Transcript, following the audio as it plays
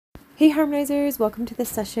Hey Harmonizers, welcome to this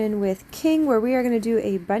session with King, where we are going to do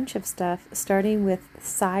a bunch of stuff, starting with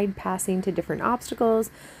side passing to different obstacles.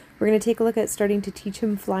 We're going to take a look at starting to teach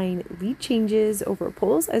him flying lead changes over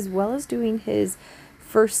poles, as well as doing his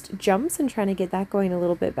first jumps and trying to get that going a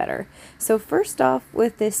little bit better. So first off,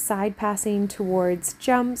 with this side passing towards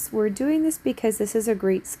jumps, we're doing this because this is a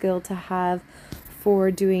great skill to have for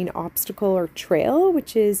doing obstacle or trail,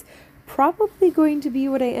 which is probably going to be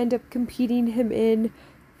what I end up competing him in.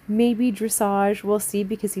 Maybe dressage, we'll see,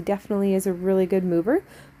 because he definitely is a really good mover.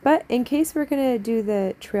 But in case we're going to do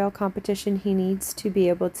the trail competition, he needs to be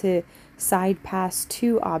able to side pass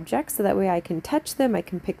two objects, so that way I can touch them, I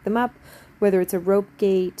can pick them up, whether it's a rope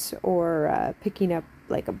gate or picking up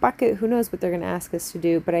like a bucket. Who knows what they're going to ask us to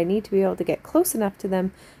do, but I need to be able to get close enough to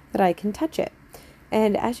them that I can touch it.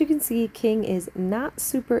 And as you can see, King is not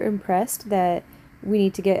super impressed that we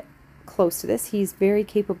need to get close to this. He's very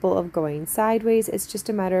capable of going sideways. It's just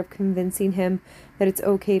a matter of convincing him that it's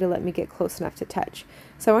okay to let me get close enough to touch.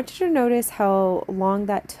 So I want you to notice how long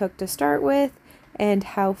that took to start with and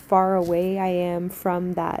how far away I am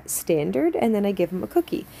from that standard, and then I give him a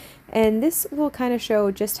cookie. And this will kind of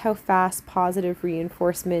show just how fast positive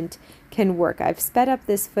reinforcement can work. I've sped up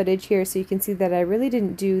this footage here so you can see that I really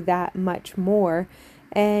didn't do that much more.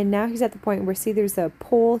 And now he's at the point where, see, there's a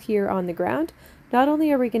pole here on the ground. Not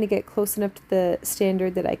only are we going to get close enough to the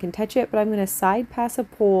standard that I can touch it, but I'm going to side pass a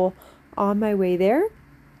pole on my way there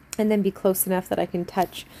and then be close enough that I can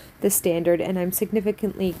touch the standard. And I'm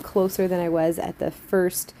significantly closer than I was at the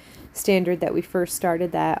first standard that we first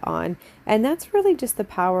started that on. And that's really just the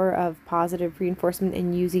power of positive reinforcement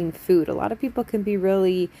and using food. A lot of people can be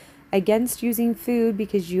really against using food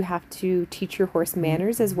because you have to teach your horse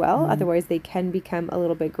manners as well. Otherwise, they can become a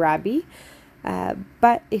little bit grabby.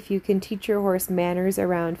 But if you can teach your horse manners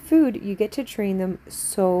around food, you get to train them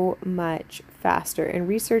so much faster. And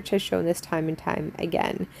research has shown this time and time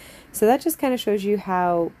again. So that just kind of shows you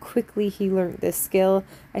how quickly he learned this skill.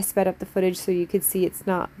 I sped up the footage so you could see it's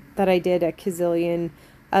not that I did a gazillion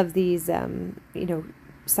of these,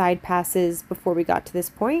 side passes before we got to this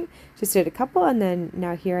point. Just did a couple, and then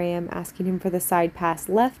now here I am asking him for the side pass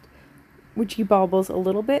left, which he bobbles a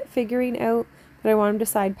little bit, figuring out that I want him to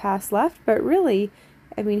side pass left. But really,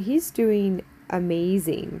 I mean, he's doing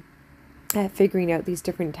amazing at figuring out these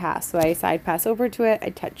different tasks. So I side pass over to it,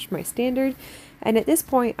 I touch my standard, and at this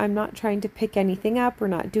point I'm not trying to pick anything up, we're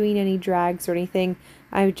not doing any drags or anything.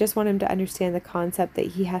 I just want him to understand the concept that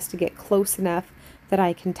he has to get close enough that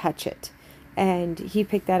I can touch it. And he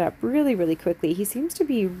picked that up really, really quickly. He seems to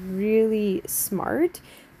be really smart.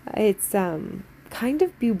 It's kind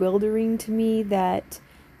of bewildering to me that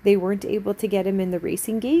they weren't able to get him in the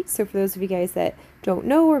racing gate. So for those of you guys that don't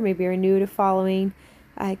know, or maybe are new to following,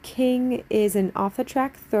 King is an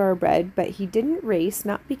off-the-track thoroughbred, but he didn't race,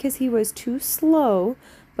 not because he was too slow,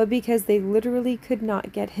 but because they literally could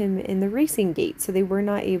not get him in the racing gate. So they were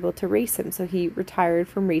not able to race him. So he retired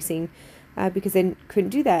from racing because they couldn't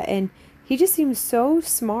do that. And he just seems so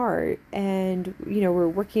smart. And, we're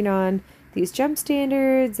working on these jump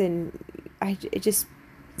standards, and it just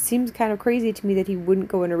seems kind of crazy to me that he wouldn't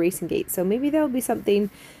go in a racing gate. So maybe that'll be something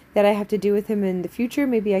that I have to do with him in the future.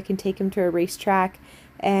 Maybe I can take him to a racetrack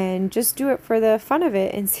and just do it for the fun of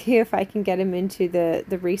it and see if I can get him into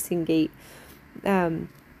the racing gate.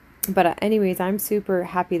 But anyways, I'm super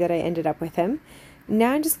happy that I ended up with him.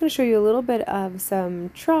 Now I'm just going to show you a little bit of some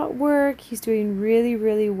trot work. He's doing really,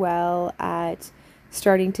 really well at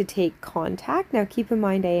starting to take contact. Now keep in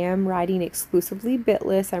mind, I am riding exclusively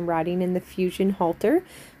bitless. I'm riding in the Fusion halter,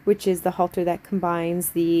 which is the halter that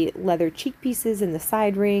combines the leather cheek pieces and the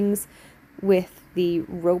side rings with the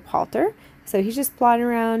rope halter. So he's just plodding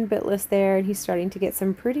around bitless there, and he's starting to get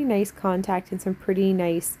some pretty nice contact and some pretty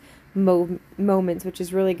nice moments, which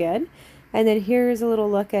is really good. And then here's a little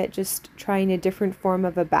look at just trying a different form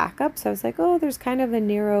of a backup. So I was like, oh, there's kind of a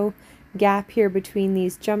narrow gap here between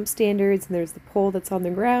these jump standards, and there's the pole that's on the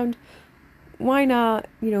ground. Why not,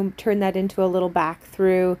 turn that into a little back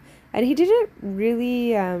through? And he did it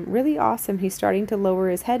really, really awesome. He's starting to lower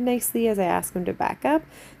his head nicely as I ask him to back up.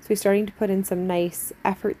 So he's starting to put in some nice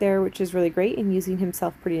effort there, which is really great, and using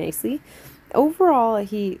himself pretty nicely. Overall,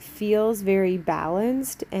 he feels very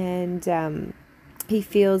balanced, and he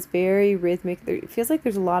feels very rhythmic. It feels like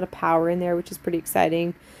there's a lot of power in there, which is pretty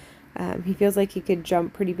exciting. He feels like he could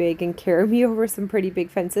jump pretty big and carry me over some pretty big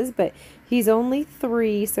fences, but he's only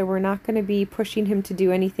 3, so we're not going to be pushing him to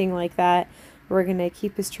do anything like that. We're going to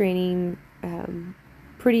keep his training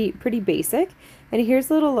pretty basic. And here's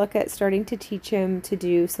a little look at starting to teach him to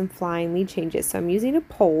do some flying lead changes. So I'm using a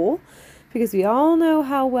pole because we all know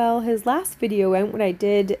how well his last video went when I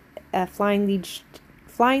did a flying lead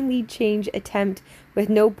flying lead change attempt with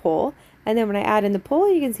no pole. And then when I add in the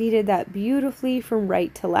pole, you can see he did that beautifully from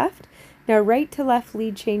right to left. Now, right to left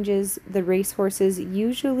lead changes, the racehorses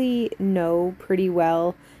usually know pretty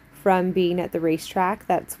well from being at the racetrack.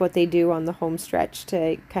 That's what they do on the home stretch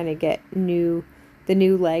to kind of get the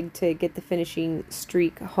new leg to get the finishing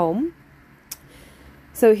streak home.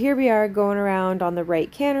 So here we are going around on the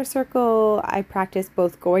right canter circle. I practice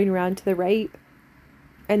both going around to the right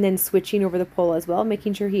and then switching over the pole as well,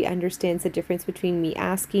 making sure he understands the difference between me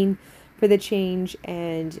asking for the change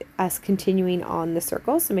and us continuing on the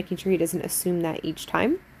circle. So making sure he doesn't assume that each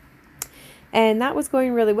time. And that was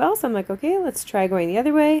going really well. So I'm like, okay, let's try going the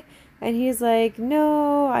other way. And he's like,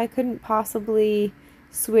 no, I couldn't possibly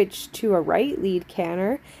switch to a right lead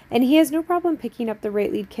canter. And he has no problem picking up the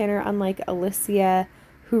right lead canter, unlike Alicia,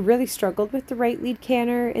 who really struggled with the right lead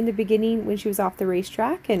canter in the beginning when she was off the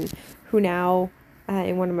racetrack, and who now,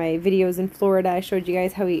 in one of my videos in Florida, I showed you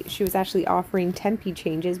guys how she was actually offering tempi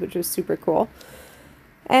changes, which was super cool.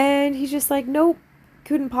 And he's just like, nope,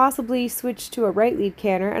 couldn't possibly switch to a right lead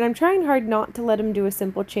canter. And I'm trying hard not to let him do a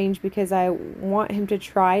simple change because I want him to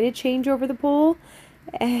try to change over the pole.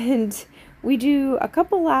 And we do a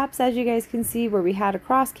couple laps, as you guys can see, where we had a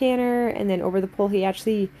cross canter, and then over the pole he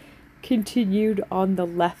actually continued on the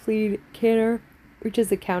left lead canter, which is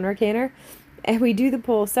the counter canter. And we do the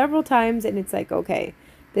pole several times, and it's like, okay,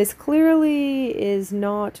 this clearly is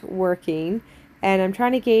not working. And I'm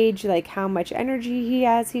trying to gauge like how much energy he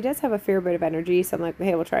has. He does have a fair bit of energy, so I'm like,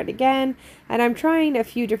 hey, we'll try it again. And I'm trying a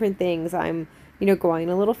few different things. I'm, going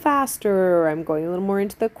a little faster, or I'm going a little more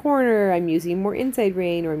into the corner. I'm using more inside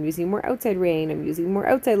rein, or I'm using more outside rein. I'm using more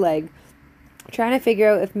outside leg. Trying to figure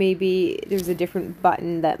out if maybe there's a different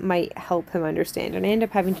button that might help him understand. And I end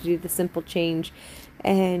up having to do the simple change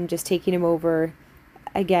and just taking him over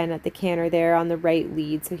again at the canter there on the right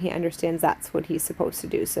lead, so he understands that's what he's supposed to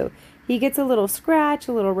do. So he gets a little scratch,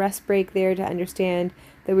 a little rest break there to understand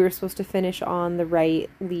that we were supposed to finish on the right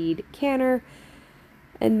lead canter.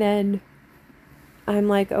 And then I'm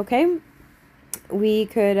like, okay, we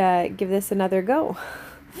could give this another go.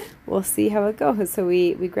 We'll see how it goes. So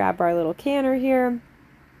we grab our little canter here,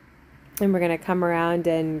 and we're going to come around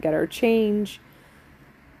and get our change.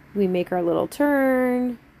 We make our little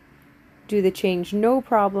turn, do the change no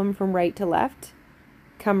problem from right to left,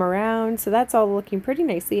 come around. So that's all looking pretty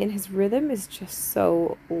nicely, and his rhythm is just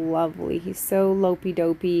so lovely. He's so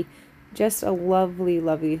lopey-dopey, just a lovely,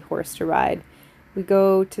 lovely horse to ride. We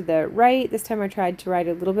go to the right. This time I tried to ride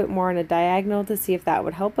a little bit more on a diagonal to see if that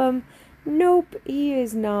would help him. Nope, he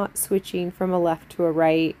is not switching from a left to a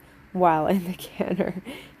right while in the canter.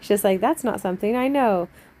 He's just like, that's not something I know.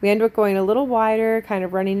 We end up going a little wider, kind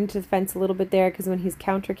of running into the fence a little bit there, because when he's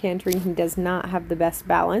counter cantering, he does not have the best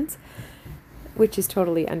balance, which is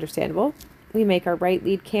totally understandable. We make our right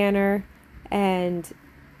lead canter and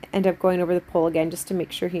end up going over the pole again, just to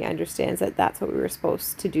make sure he understands that that's what we were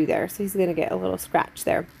supposed to do there. So he's going to get a little scratch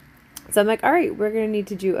there. So I'm like, all right, we're going to need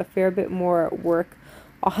to do a fair bit more work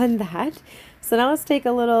on that. So now let's take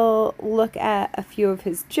a little look at a few of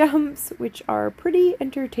his jumps, which are pretty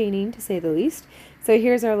entertaining to say the least. So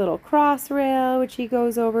here's our little cross rail, which he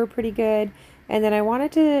goes over pretty good. And then I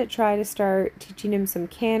wanted to try to start teaching him some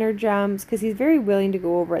canter jumps, because he's very willing to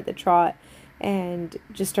go over at the trot, and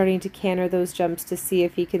just starting to canter those jumps to see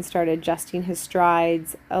if he can start adjusting his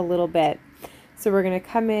strides a little bit. So we're going to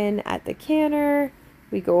come in at the canter.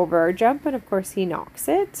 We go over our jump, and of course he knocks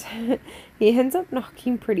it. He ends up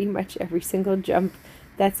knocking pretty much every single jump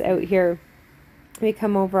that's out here. We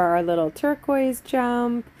come over our little turquoise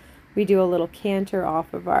jump. We do a little canter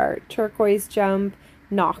off of our turquoise jump,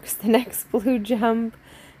 knocks the next blue jump.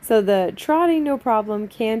 So the trotting, no problem.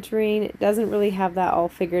 Cantering, it doesn't really have that all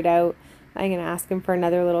figured out. I'm going to ask him for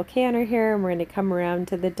another little canter here, and we're going to come around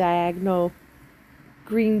to the diagonal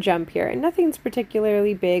green jump here. And nothing's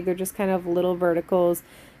particularly big. They're just kind of little verticals.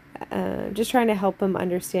 Just trying to help him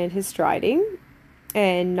understand his striding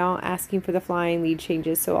and not asking for the flying lead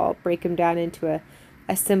changes. So I'll break him down into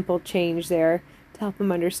a simple change there to help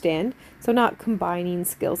him understand. So not combining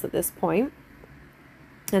skills at this point.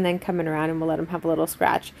 And then coming around, and we'll let him have a little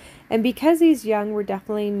scratch. And because he's young, we're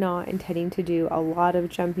definitely not intending to do a lot of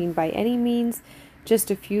jumping by any means. Just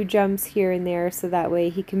a few jumps here and there, so that way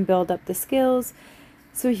he can build up the skills,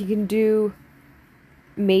 so he can do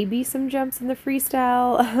maybe some jumps in the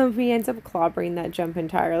freestyle. He ends up clobbering that jump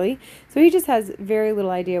entirely. So he just has very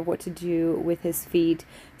little idea of what to do with his feet.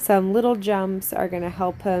 Some little jumps are going to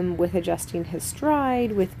help him with adjusting his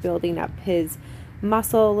stride, with building up his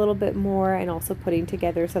muscle a little bit more, and also putting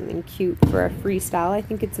together something cute for a freestyle. I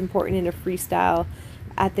think it's important in a freestyle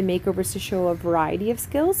at the makeovers to show a variety of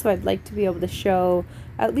skills. So I'd like to be able to show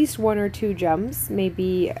at least 1 or 2 jumps,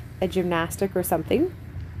 maybe a gymnastic or something.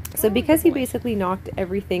 So because he basically knocked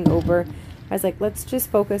everything over, I was like, let's just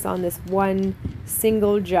focus on this one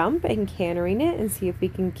single jump and cantering it and see if we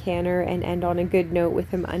can canter and end on a good note with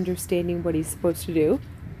him understanding what he's supposed to do.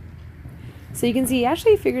 So you can see he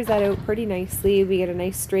actually figures that out pretty nicely. We get a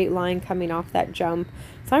nice straight line coming off that jump.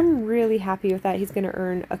 So I'm really happy with that. He's going to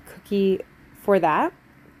earn a cookie for that.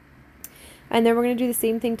 And then we're going to do the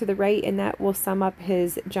same thing to the right, and that will sum up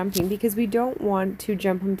his jumping, because we don't want to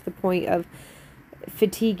jump him to the point of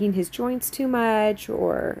fatiguing his joints too much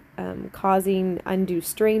or causing undue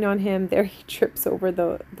strain on him. There he trips over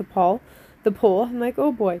the pole. I'm like,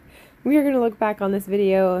 oh boy, we are going to look back on this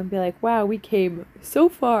video and be like, wow, we came so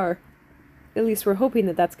far. At least we're hoping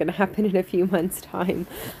that that's going to happen in a few months' time.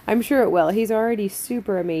 I'm sure it will. He's already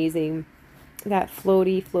super amazing. That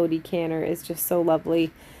floaty canter is just so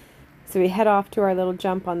lovely. So we head off to our little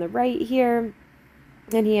jump on the right here,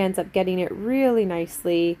 and he ends up getting it really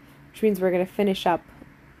nicely, which means we're going to finish up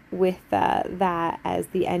with that as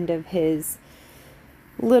the end of his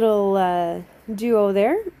little duo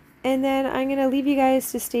there. And then I'm going to leave you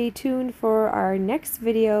guys to stay tuned for our next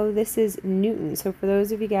video. This is Newton. So for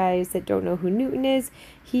those of you guys that don't know who Newton is,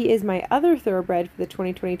 he is my other thoroughbred for the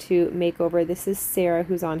 2022 makeover. This is Sarah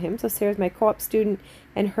who's on him. So Sarah's my co-op student,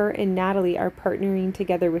 and her and Natalie are partnering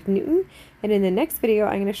together with Newton. And in the next video,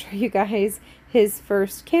 I'm going to show you guys his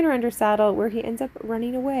first canter under saddle where he ends up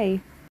running away.